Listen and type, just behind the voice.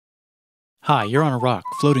Hi, you're on a rock,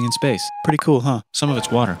 floating in space. Pretty cool, huh? Some of it's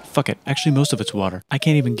water. Fuck it. Actually, most of it's water. I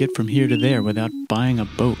can't even get from here to there without buying a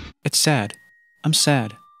boat. It's sad. I'm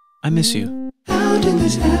sad. I miss you. How did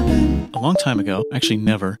this happen? A long time ago, actually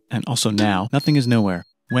never, and also now, nothing is nowhere.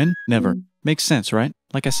 When? Never. Makes sense, right?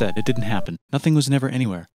 Like I said, it didn't happen. Nothing was never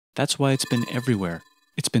anywhere. That's why it's been everywhere.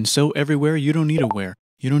 It's been so everywhere you don't need a where.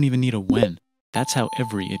 You don't even need a when. That's how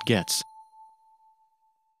every it gets.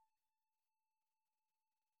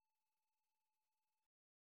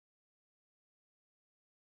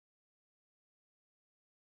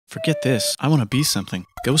 Forget this. I want to be something.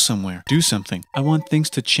 Go somewhere. Do something. I want things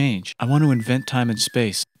to change. I want to invent time and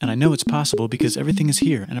space. And I know it's possible because everything is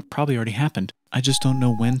here and it probably already happened. I just don't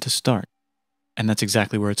know when to start. And that's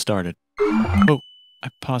exactly where it started. Oh, I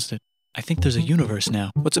paused it. I think there's a universe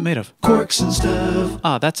now. What's it made of? Quarks and stuff.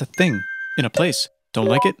 Ah, that's a thing. In a place. Don't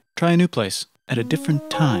like it? Try a new place. At a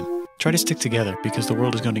different time. Try to stick together because the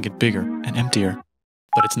world is going to get bigger and emptier.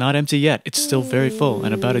 But it's not empty yet. It's still very full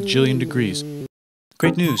and about 1 jillion degrees.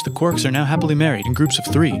 Great news, the quarks are now happily married in groups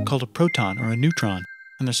of 3, called a proton or a neutron.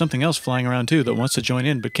 And there's something else flying around too that wants to join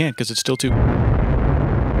in but can't because it's still too...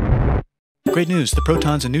 Great news, the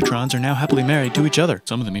protons and neutrons are now happily married to each other.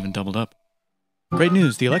 Some of them even doubled up. Great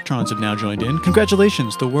news, the electrons have now joined in.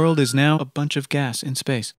 Congratulations, the world is now a bunch of gas in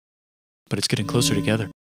space. But it's getting closer together.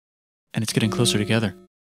 And it's getting closer together.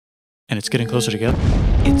 And it's getting closer together.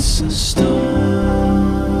 It's a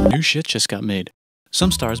star. New shit just got made.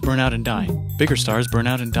 Some stars burn out and die. Bigger stars burn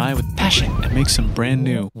out and die with passion and make some brand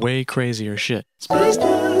new, way crazier shit. Space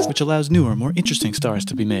dust. Which allows newer, more interesting stars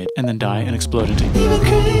to be made and then die and explode into Even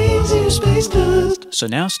crazier space dust. So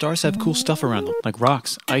now stars have cool stuff around them, like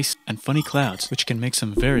rocks, ice, and funny clouds, which can make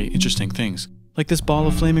some very interesting things. Like this ball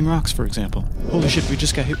of flaming rocks, for example. Holy shit, we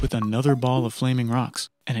just got hit with another ball of flaming rocks.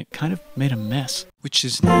 And it kind of made a mess, which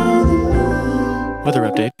is Now the moon. Weather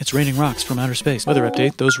update, it's raining rocks from outer space. Weather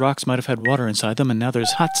update, those rocks might have had water inside them and now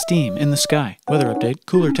there's hot steam in the sky. Weather update,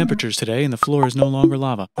 cooler temperatures today and the floor is no longer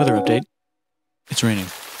lava. Weather update, it's raining.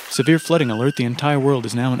 Severe flooding alert, the entire world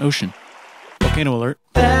is now an ocean. Volcano alert.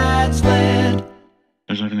 That's land.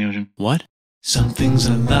 There's life in the ocean. What? Something's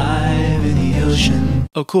alive in the ocean.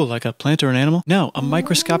 Oh cool, like a plant or an animal? No, a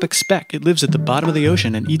microscopic speck. It lives at the bottom of the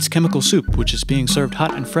ocean and eats chemical soup, which is being served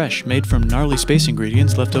hot and fresh, made from gnarly space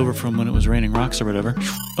ingredients left over from when it was raining rocks or whatever.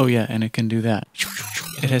 Oh yeah, and it can do that.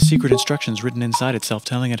 It has secret instructions written inside itself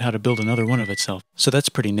telling it how to build another one of itself. So that's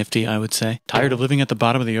pretty nifty, I would say. Tired of living at the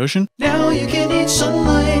bottom of the ocean? Now you can eat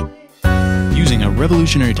sunlight. Using a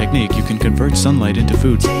revolutionary technique, you can convert sunlight into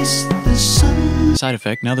food. Taste the sun. Side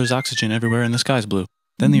effect, now there's oxygen everywhere and the sky's blue.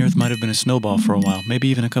 Then the Earth might have been a snowball for a while, maybe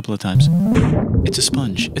even a couple of times. It's a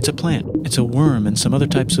sponge, it's a plant, it's a worm and some other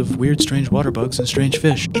types of weird strange water bugs and strange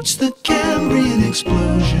fish. It's the Cambrian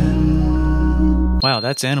explosion. Wow,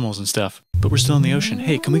 that's animals and stuff. But we're still in the ocean.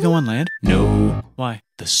 Hey, can we go on land? No. Why?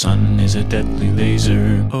 The sun is a deadly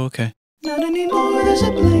laser. Oh, okay. Not anymore, there's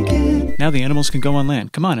a blanket. Now the animals can go on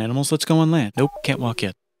land. Come on, animals, let's go on land. Nope, can't walk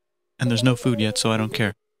yet. And there's no food yet, so I don't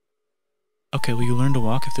care. Okay, will you learn to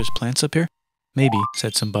walk if there's plants up here? Maybe,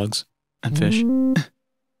 said some bugs. And fish.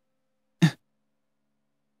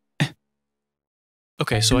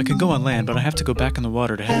 Okay, so I can go on land, but I have to go back in the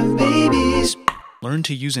water to Have babies. learn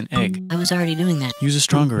to use an egg. I was already doing that. Use a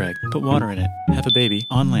stronger egg. Put water in it. Have a baby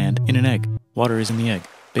on land in an egg. Water is in the egg.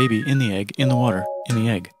 Baby in the egg, in the water, in the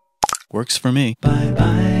egg. Works for me. Bye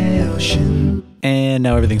bye, ocean. And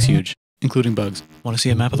now everything's huge, including bugs. Want to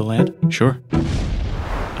see a map of the land? Sure.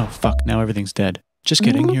 Oh fuck, now everything's dead. Just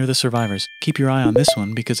kidding, here are the survivors. Keep your eye on this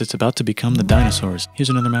one because it's about to become the dinosaurs. Here's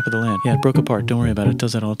another map of the land. Yeah, it broke apart, don't worry about it, it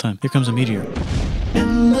does that all the time. Here comes a meteor.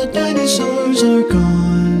 And the dinosaurs are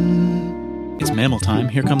gone. It's mammal time,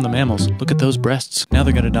 here come the mammals. Look at those breasts. Now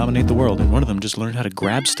they're gonna dominate the world, and one of them just learned how to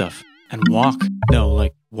grab stuff. And walk. No,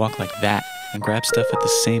 like, walk like that. And grab stuff at the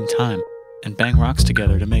same time. And bang rocks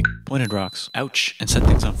together to make pointed rocks. Ouch. And set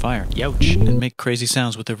things on fire. Youch. And make crazy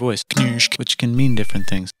sounds with their voice. Knirsch, which can mean different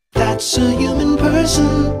things. That's a human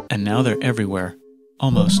person. And now they're everywhere.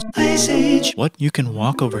 Almost. Ice Age. What? You can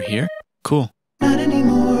walk over here? Cool. Not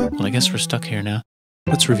anymore. Well, I guess we're stuck here now.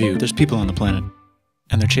 Let's review. There's people on the planet.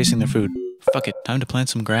 And they're chasing their food. Fuck it. Time to plant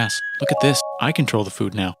some grass. Look at this. I control the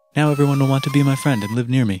food now. Now everyone will want to be my friend and live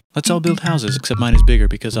near me. Let's all build houses, except mine is bigger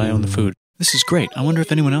because I own the food. This is great. I wonder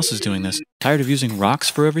if anyone else is doing this. Tired of using rocks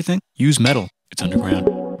for everything? Use metal. It's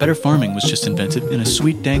underground. Better farming was just invented in a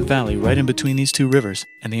sweet dank valley right in between these two rivers,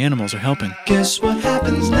 and the animals are helping. Guess what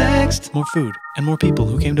happens next? More food, and more people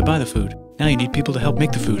who came to buy the food. Now you need people to help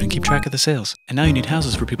make the food and keep track of the sales. And now you need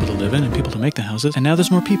houses for people to live in and people to make the houses. And now there's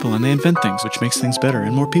more people and they invent things, which makes things better.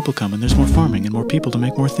 And more people come and there's more farming and more people to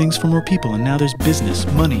make more things for more people. And now there's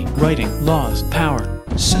business, money, writing, laws, power.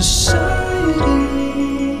 Society.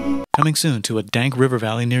 Coming soon to a dank river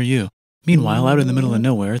valley near you. Meanwhile, out in the middle of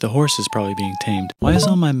nowhere, the horse is probably being tamed. Why is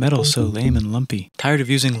all my metal so lame and lumpy? Tired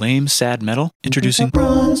of using lame, sad metal? Introducing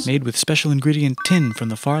bronze, made with special ingredient tin from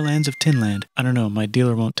the far lands of Tinland. I don't know, my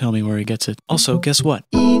dealer won't tell me where he gets it. Also, guess what?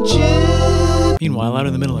 Egypt. Meanwhile, out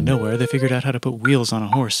in the middle of nowhere, they figured out how to put wheels on a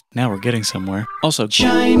horse. Now we're getting somewhere. Also,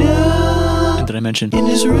 China. And did I mention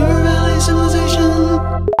Indus River Valley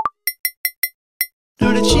Civilization.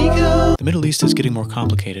 Norte Chico. the Middle East is getting more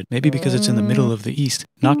complicated. Maybe because it's in the middle of the East.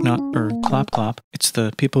 Knock knock, or clop clop. It's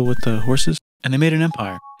the people with the horses. And they made an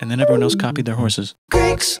empire. And then everyone else copied their horses.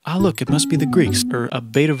 Greeks. Ah, look, it must be the Greeks, or a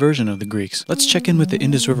beta version of the Greeks. Let's check in with the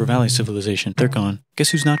Indus River Valley civilization. They're gone.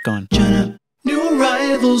 Guess who's not gone? China. New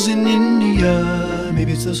arrivals in India.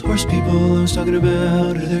 Maybe it's those horse people I was talking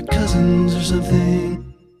about, or their cousins or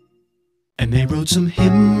something. And they wrote some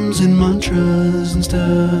hymns and mantras and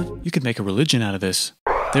stuff. You could make a religion out of this.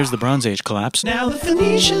 There's the Bronze Age collapse. Now the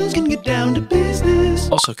Phoenicians can get down to business.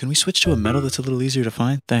 Also, can we switch to a metal that's a little easier to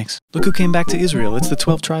find? Thanks. Look who came back to Israel. It's the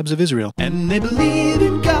 12 tribes of Israel. And they believe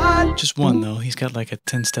in God. Just one, though. He's got like a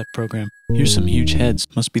 10-step program. Here's some huge heads.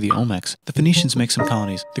 Must be the Olmecs. The Phoenicians make some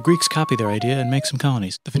colonies. The Greeks copy their idea and make some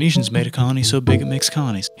colonies. The Phoenicians made a colony so big it makes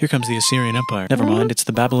colonies. Here comes the Assyrian Empire. Never mind, it's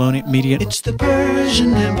the Babylonian Median. It's the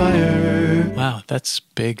Persian Empire. Wow, that's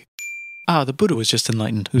big. Ah, the Buddha was just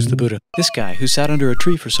enlightened. Who's the Buddha? This guy, who sat under a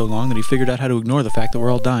tree for so long that he figured out how to ignore the fact that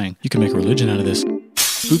we're all dying. You can make a religion out of this.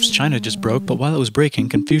 Oops, China just broke, but while it was breaking,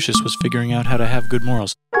 Confucius was figuring out how to have good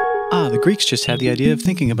morals. Ah, the Greeks just had the idea of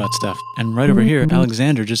thinking about stuff. And right over here,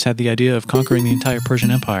 Alexander just had the idea of conquering the entire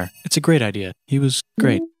Persian Empire. It's a great idea. He was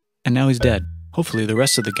great. And now he's dead. Hopefully the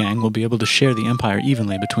rest of the gang will be able to share the empire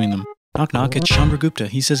evenly between them. Knock knock, it's Chandragupta.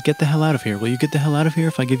 He says, get the hell out of here. Will you get the hell out of here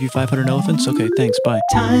if I give you 500 elephants? Okay, thanks, bye.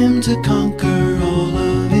 Time to conquer all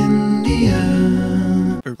of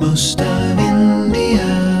India. Or most of India.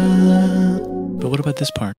 But what about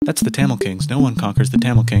this part? That's the Tamil Kings. No one conquers the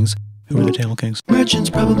Tamil Kings. Who are the Tamil Kings? Merchants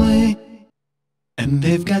probably. And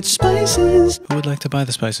they've got spices. Who would like to buy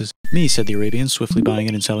the spices? Me, said the Arabians, swiftly buying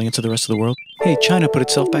it and selling it to the rest of the world. Hey, China put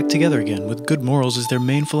itself back together again, with good morals as their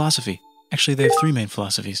main philosophy. Actually, they have 3 main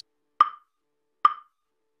philosophies.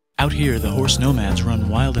 Out here, the horse nomads run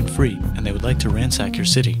wild and free, and they would like to ransack your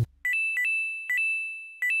city.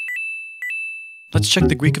 Let's check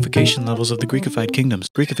the Greekification levels of the Greekified kingdoms.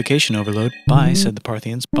 Greekification overload. Bye, said the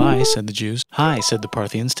Parthians. Bye, said the Jews. Hi, said the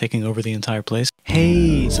Parthians, taking over the entire place.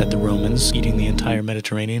 Hey, said the Romans, eating the entire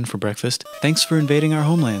Mediterranean for breakfast. Thanks for invading our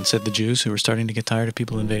homeland, said the Jews, who were starting to get tired of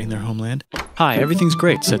people invading their homeland. Hi, everything's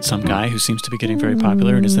great, said some guy who seems to be getting very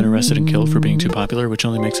popular and is then arrested and killed for being too popular, which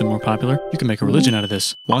only makes him more popular. You can make a religion out of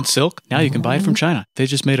this. Want silk? Now you can buy it from China. They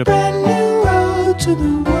just made a Brand new road to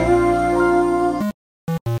the world.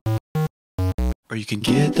 Or you can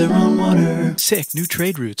Get their own water. Sick, new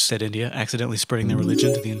trade routes, said India, accidentally spreading their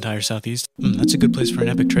religion to the entire southeast. That's a good place for an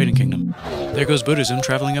epic trading kingdom. There goes Buddhism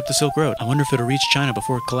traveling up the Silk Road. I wonder if it'll reach China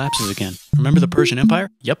before it collapses again. Remember the Persian Empire?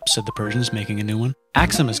 Yep, said the Persians, making a new one.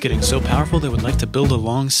 Axum is getting so powerful they would like to build a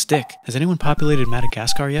long stick. Has anyone populated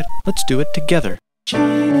Madagascar yet? Let's do it together.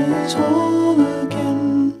 China's whole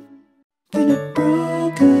again. Then it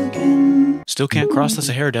broke again. Still can't cross the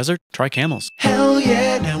Sahara Desert? Try camels, Hell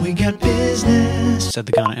yeah, now we got business. said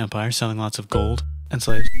the Ghana Empire, selling lots of gold and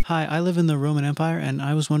slaves. Hi, I live in the Roman Empire, and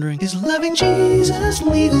I was wondering... Is loving Jesus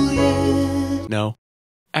legal yet? No.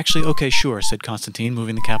 Actually, okay, sure, said Constantine,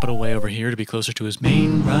 moving the capital way over here to be closer to his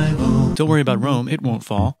main Rival. Don't worry about Rome, it won't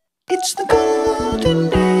fall. It's the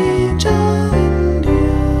golden age of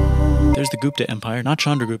India. There's the Gupta Empire, not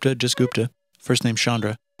Chandragupta, just Gupta. First name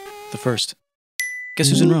Chandra. The first. Guess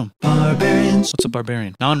who's in Rome? Barbarians. What's a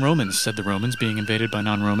barbarian? Non-Romans, said the Romans, being invaded by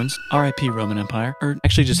non-Romans. R.I.P. Roman Empire. Or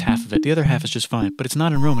actually just half of it. The other half is just fine. But it's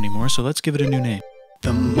not in Rome anymore, so let's give it a new name.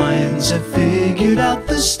 The Mayans have figured out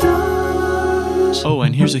the stars. Oh,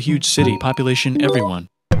 and here's a huge city. Population everyone.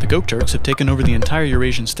 The Gokturks have taken over the entire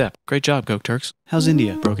Eurasian steppe. Great job, Gokturks. How's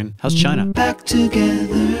India? Broken. How's China? Back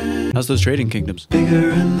together. How's those trading kingdoms?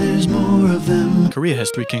 Bigger and there's more of them. Korea has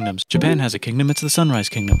 3 kingdoms. Japan has a kingdom. It's the Sunrise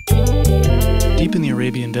Kingdom. Deep in the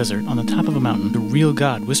Arabian desert, on the top of a mountain, the real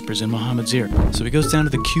God whispers in Muhammad's ear. So he goes down to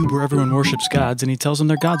the cube where everyone worships gods, and he tells them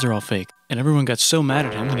their gods are all fake. And everyone got so mad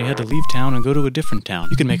at him that he had to leave town and go to a different town.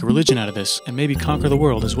 You can make a religion out of this, and maybe conquer the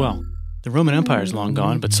world as well. The Roman Empire is long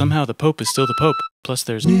gone, but somehow the Pope is still the Pope. Plus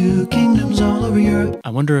there's New kingdoms all over Europe. I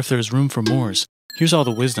wonder if there's room for Moors. Here's all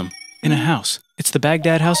the wisdom. In a house. It's the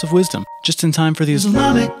Baghdad House of Wisdom, just in time for the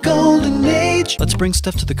Islamic Golden Age. Let's bring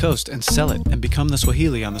stuff to the coast and sell it and become the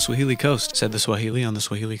Swahili on the Swahili coast, said the Swahili on the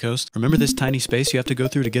Swahili coast. Remember this tiny space you have to go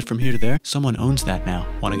through to get from here to there? Someone owns that now.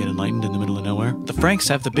 Want to get enlightened in the middle of nowhere? The Franks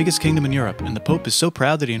have the biggest kingdom in Europe, and the Pope is so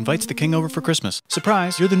proud that he invites the king over for Christmas.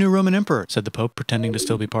 Surprise, you're the new Roman emperor, said the Pope, pretending to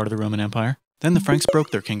still be part of the Roman Empire. Then the Franks broke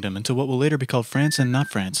their kingdom into what will later be called France and not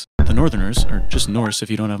France. The Northerners, or just Norse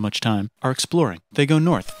if you don't have much time, are exploring. They go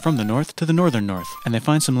north, from the north to the northern north, and they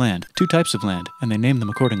find some land, 2 types of land, and they name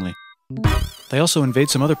them accordingly. They also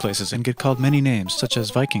invade some other places and get called many names, such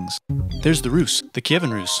as Vikings. There's the Rus, the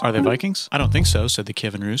Kievan Rus. Are they Vikings? I don't think so, said the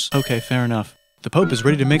Kievan Rus. Okay, fair enough. The Pope is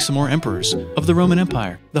ready to make some more emperors of the Roman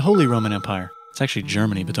Empire, the Holy Roman Empire. It's actually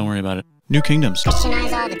Germany, but don't worry about it. New kingdoms.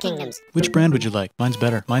 Christianize all the kingdoms. Which brand would you like? Mine's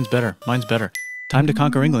better, mine's better, mine's better. Time to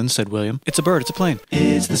conquer England, said William. It's a bird, it's a plane.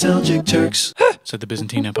 It's the Seljuk Turks, said the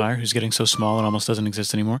Byzantine Empire, who's getting so small it almost doesn't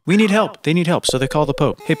exist anymore. We need help. They need help, so they call the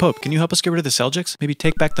Pope. Hey Pope, can you help us get rid of the Seljuks? Maybe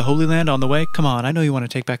take back the Holy Land on the way? Come on, I know you want to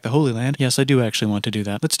take back the Holy Land. Yes, I do actually want to do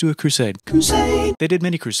that. Let's do a crusade. Crusade. They did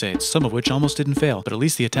many crusades, some of which almost didn't fail, but at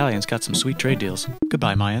least the Italians got some sweet trade deals.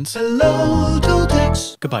 Goodbye, Mayans. Hello,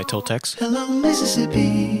 Toltecs. Goodbye, Toltecs. Hello,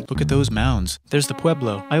 Mississippi. Look at those mounds. There's the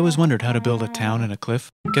Pueblo. I always wondered how to build a town in a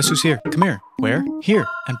cliff. Guess who's here? Come here. Where? Here.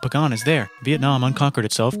 And Pagan is there. Vietnam unconquered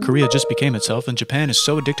itself, Korea just became itself, and Japan is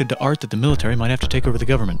so addicted to art that the military might have to take over the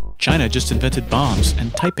government. China just invented bombs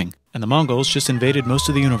and typing. And the Mongols just invaded most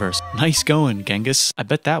of the universe. Nice going, Genghis. I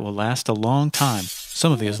bet that will last a long time.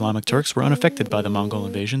 Some of the Islamic Turks were unaffected by the Mongol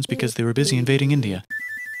invasions because they were busy invading India.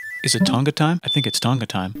 Is it Tonga time? I think it's Tonga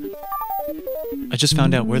time. I just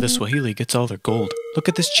found out where the Swahili gets all their gold. Look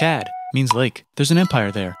at this Chad. Means lake. There's an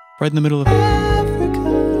empire there, right in the middle of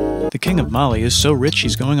Africa. The king of Mali is so rich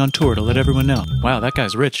he's going on tour to let everyone know. Wow, that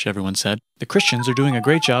guy's rich, everyone said. The Christians are doing a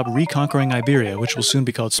great job reconquering Iberia, which will soon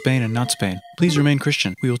be called Spain and not Spain. Please remain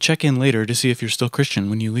Christian. We will check in later to see if you're still Christian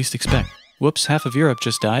when you least expect. Whoops, half of Europe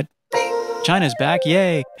just died. China's back,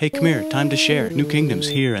 yay! Hey, come here, time to share. New kingdoms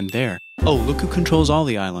here and there. Oh, look who controls all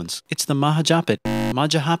the islands. It's the Mahajapit,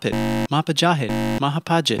 Majahapit, Mapajahit,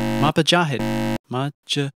 Mahapajit, Mapajahit,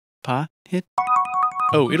 Majapahit.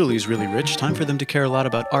 Oh, Italy's really rich. Time for them to care a lot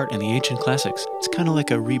about art and the ancient classics. It's kind of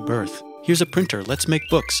like a rebirth. Here's a printer, let's make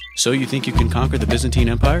books. So you think you can conquer the Byzantine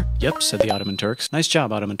Empire? Yep, said the Ottoman Turks. Nice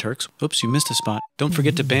job, Ottoman Turks. Oops, you missed a spot. Don't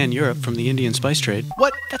forget to ban Europe from the Indian spice trade.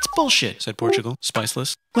 What? That's bullshit, said Portugal,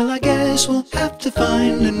 spiceless. Well, I guess we'll have to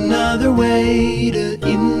find another way to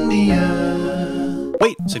India.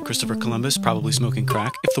 Wait, said Christopher Columbus, probably smoking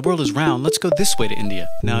crack. If the world is round, let's go this way to India.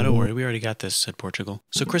 No, don't worry, we already got this, said Portugal.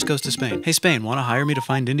 So Chris goes to Spain. Hey, Spain, want to hire me to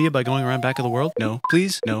find India by going around back of the world? No,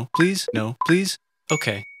 please, no, please, no, please.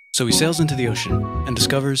 Okay. So he sails into the ocean and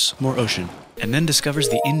discovers more ocean, and then discovers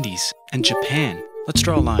the Indies and Japan. Let's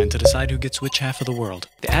draw a line to decide who gets which half of the world.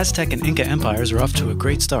 The Aztec and Inca empires are off to a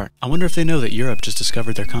great start. I wonder if they know that Europe just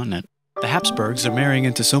discovered their continent. The Habsburgs are marrying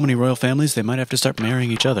into so many royal families they might have to start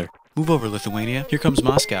marrying each other. Move over, Lithuania. Here comes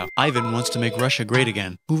Moscow. Ivan wants to make Russia great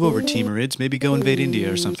again. Move over, Timurids. Maybe go invade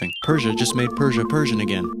India or something. Persia just made Persia Persian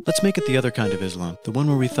again. Let's make it the other kind of Islam. The one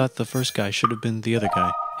where we thought the first guy should have been the other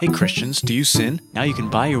guy. Hey Christians, do you sin? Now you can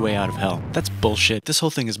buy your way out of hell. That's bullshit. This whole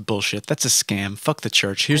thing is bullshit. That's a scam. Fuck the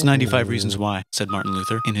church. Here's 95 Reasons Why, said Martin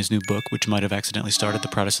Luther in his new book, which might have accidentally started the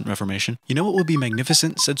Protestant Reformation. You know what would be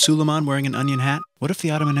magnificent, said Suleiman wearing an onion hat? What if the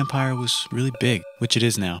Ottoman Empire was really big, which it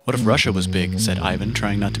is now? What if Russia was big, said Ivan,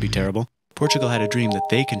 trying not to be terrible. Portugal had a dream that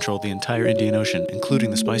they controlled the entire Indian Ocean, including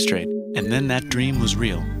the spice trade. And then that dream was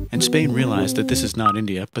real. And Spain realized that this is not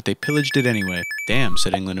India, but they pillaged it anyway. Damn,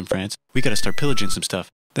 said England and France. We gotta start pillaging some stuff.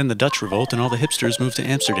 Then the Dutch revolt and all the hipsters moved to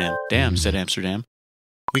Amsterdam. Damn, said Amsterdam.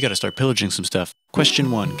 We gotta start pillaging some stuff. Question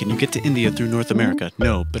 1, can you get to India through North America?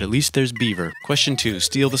 No, but at least there's beaver. Question 2,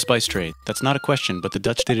 steal the spice trade. That's not a question, but the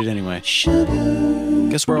Dutch did it anyway.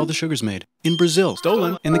 Guess where all the sugar's made? In Brazil.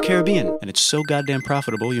 Stolen. In the Caribbean. And it's so goddamn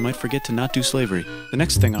profitable you might forget to not do slavery. The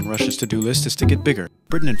next thing on Russia's to-do list is to get bigger.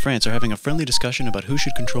 Britain and France are having a friendly discussion about who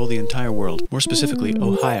should control the entire world. More specifically,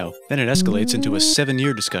 Ohio. Then it escalates into a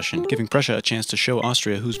 7-year discussion, giving Prussia a chance to show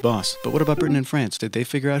Austria who's boss. But what about Britain and France? Did they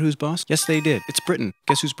figure out who's boss? Yes, they did. It's Britain.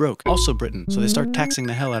 Guess who's broke? Also Britain. So they start taxing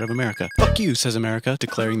the hell out of America. Fuck you, says America,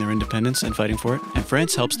 declaring their independence and fighting for it. And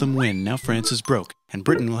France helps them win. Now France is broke. And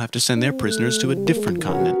Britain will have to send their prisoners to a different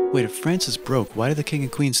continent. Wait, if France is broke, why do the king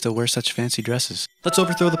and queen still wear such fancy dresses? Let's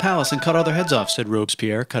overthrow the palace and cut all their heads off, said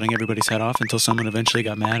Robespierre, cutting everybody's head off until someone eventually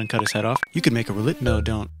got mad and cut his head off. You could make a No,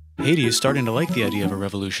 don't. Haiti is starting to like the idea of a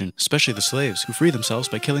revolution, especially the slaves, who free themselves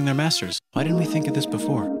by killing their masters. Why didn't we think of this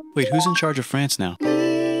before? Wait, who's in charge of France now?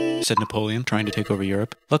 Said Napoleon, trying to take over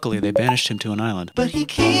Europe. Luckily, they banished him to an island. But he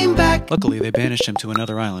came back. Luckily, they banished him to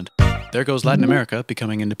another island. There goes Latin America,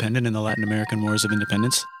 becoming independent in the Latin American Wars of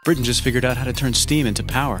Independence. Britain just figured out how to turn steam into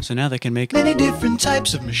power, so now they can make many different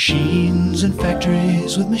types of machines and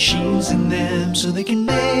factories with machines in them, so they can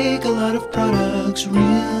make a lot of products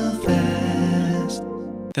real fast.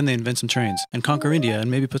 Then they invent some trains, and conquer India and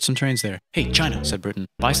maybe put some trains there. Hey, China, said Britain,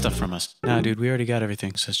 buy stuff from us. Nah, dude, we already got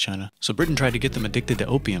everything, says China. So Britain tried to get them addicted to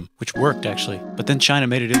opium, which worked, actually. But then China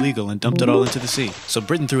made it illegal and dumped it all into the sea. So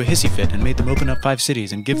Britain threw a hissy fit and made them open up 5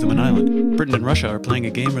 cities and give them an island. Britain and Russia are playing a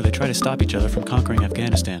game where they try to stop each other from conquering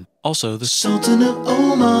Afghanistan. Also, the Sultan of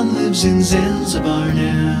Oman lives in Zanzibar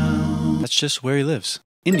now. That's just where he lives.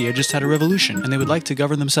 India just had a revolution, and they would like to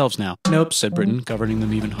govern themselves now. Nope, said Britain, governing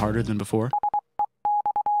them even harder than before.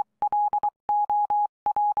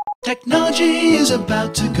 Technology is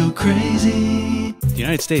about to go crazy. The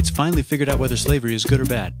United States finally figured out whether slavery is good or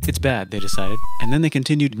bad. It's bad, they decided. And then they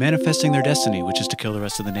continued manifesting their destiny, which is to kill the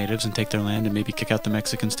rest of the natives and take their land and maybe kick out the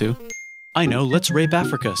Mexicans too. I know, let's rape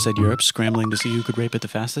Africa, said Europe, scrambling to see who could rape it the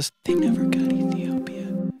fastest. They never got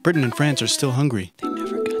Ethiopia. Britain and France are still hungry. They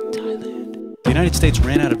never got Thailand. The United States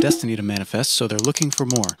ran out of destiny to manifest, so they're looking for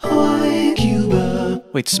more. Hawaii, Cuba.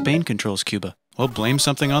 Wait, Spain controls Cuba. Well, blame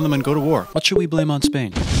something on them and go to war. What should we blame on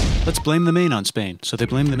Spain? Let's blame the Maine on Spain. So they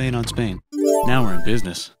blame the Maine on Spain. Now we're in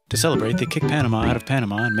business. To celebrate, they kick Panama out of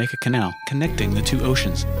Panama and make a canal, connecting the 2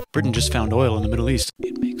 oceans. Britain just found oil in the Middle East.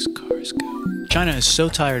 It makes cars go. China is so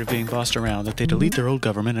tired of being bossed around that they delete their old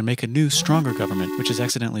government and make a new, stronger government, which is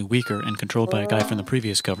accidentally weaker and controlled by a guy from the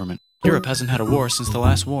previous government. Europe hasn't had a war since the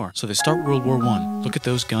last war, so they start World War I. Look at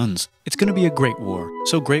those guns. It's gonna be a great war.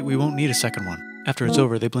 So great we won't need a second one. After it's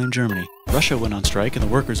over, they blame Germany. Russia went on strike and the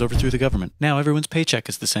workers overthrew the government. Now everyone's paycheck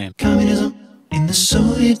is the same. Communism in the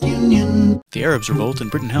Soviet Union. The Arabs revolt and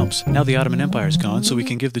Britain helps. Now the Ottoman Empire's gone, so we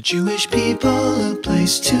can give the Jewish people a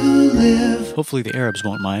place to live. Hopefully the Arabs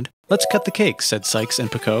won't mind. Let's cut the cake, said Sykes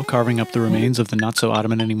and Picot, carving up the remains of the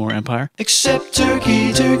not-so-Ottoman-anymore empire. Except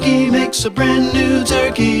Turkey. Turkey makes a brand new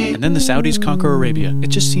Turkey. And then the Saudis conquer Arabia. It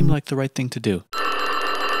just seemed like the right thing to do.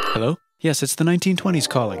 Hello? Yes, it's the 1920s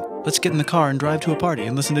calling. Let's get in the car and drive to a party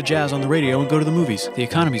and listen to jazz on the radio and go to the movies. The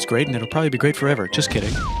economy's great and it'll probably be great forever. Just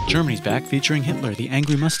kidding. Germany's back featuring Hitler, the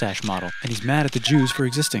angry mustache model, and he's mad at the Jews for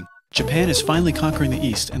existing. Japan is finally conquering the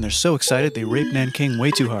East, and they're so excited they rape Nanking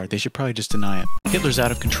way too hard. They should probably just deny it. Hitler's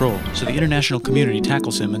out of control, so the international community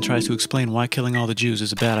tackles him and tries to explain why killing all the Jews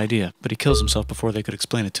is a bad idea, but he kills himself before they could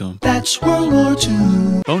explain it to him. That's World War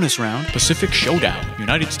II. Bonus round, Pacific Showdown.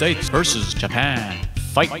 United States versus Japan.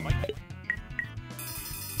 Fight!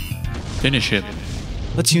 Finish him.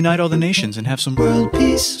 Let's unite all the nations and have some world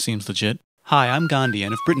peace. Seems legit. Hi, I'm Gandhi,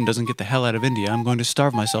 and if Britain doesn't get the hell out of India, I'm going to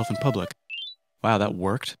starve myself in public. Wow, that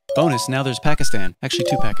worked. Bonus, now there's Pakistan. Actually,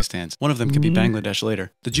 2 Pakistans. One of them could be Bangladesh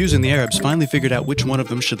later. The Jews and the Arabs finally figured out which one of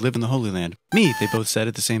them should live in the Holy Land. Me, they both said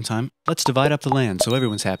at the same time. Let's divide up the land so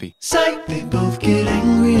everyone's happy. Psych, they both get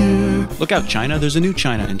angrier. Look out, China. There's a new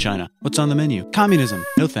China in China. What's on the menu? Communism.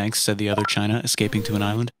 No thanks, said the other China, escaping to an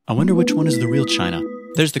island. I wonder which one is the real China.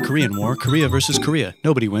 There's the Korean War, Korea versus Korea.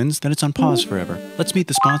 Nobody wins, then it's on pause forever. Let's meet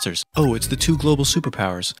the sponsors. Oh, it's the 2 global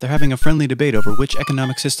superpowers. They're having a friendly debate over which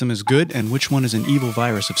economic system is good and which one is an evil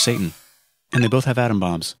virus of Satan. And they both have atom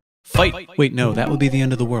bombs. Fight! Wait, no, that would be the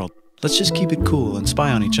end of the world. Let's just keep it cool and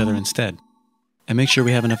spy on each other instead. And make sure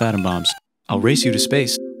we have enough atom bombs. I'll race you to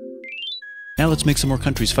space. Now let's make some more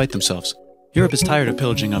countries fight themselves. Europe is tired of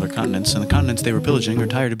pillaging other continents, and the continents they were pillaging are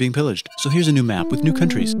tired of being pillaged. So here's a new map with new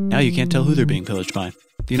countries. Now you can't tell who they're being pillaged by.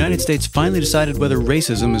 The United States finally decided whether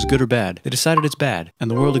racism is good or bad. They decided it's bad,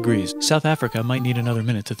 and the world agrees. South Africa might need another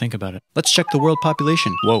minute to think about it. Let's check the world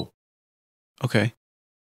population. Whoa. Okay.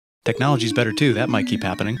 Technology's better too, that might keep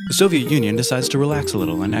happening. The Soviet Union decides to relax a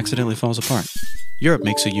little and accidentally falls apart. Europe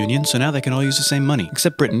makes a union, so now they can all use the same money,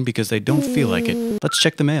 except Britain because they don't feel like it. Let's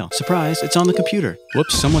check the mail. Surprise, it's on the computer.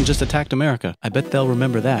 Whoops, someone just attacked America. I bet they'll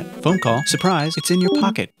remember that. Phone call. Surprise, it's in your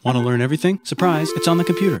pocket. Want to learn everything? Surprise, it's on the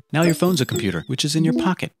computer. Now your phone's a computer, which is in your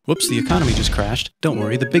pocket. Whoops, the economy just crashed. Don't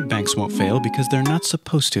worry, the big banks won't fail because they're not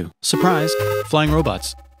supposed to. Surprise, flying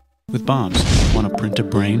robots. With bombs. Want to print a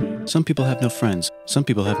brain? Some people have no friends. Some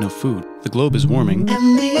people have no food. The globe is warming.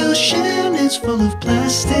 And the ocean is full of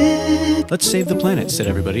plastic. Let's save the planet, said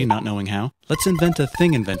everybody, not knowing how. Let's invent a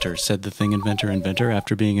thing inventor, said the thing inventor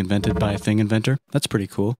after being invented by a thing inventor. That's pretty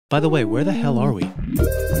cool. By the way, where the hell are we?